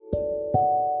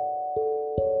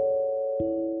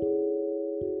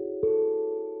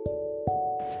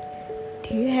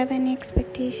you have any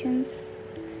expectations?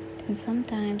 Then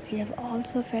sometimes you have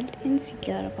also felt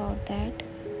insecure about that.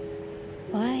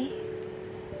 Why?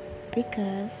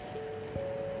 Because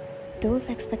those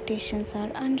expectations are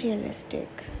unrealistic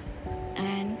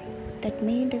and that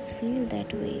made us feel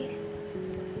that way.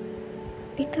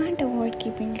 We can't avoid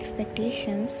keeping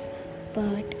expectations,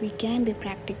 but we can be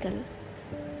practical,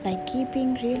 like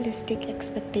keeping realistic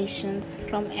expectations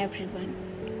from everyone.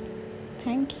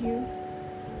 Thank you.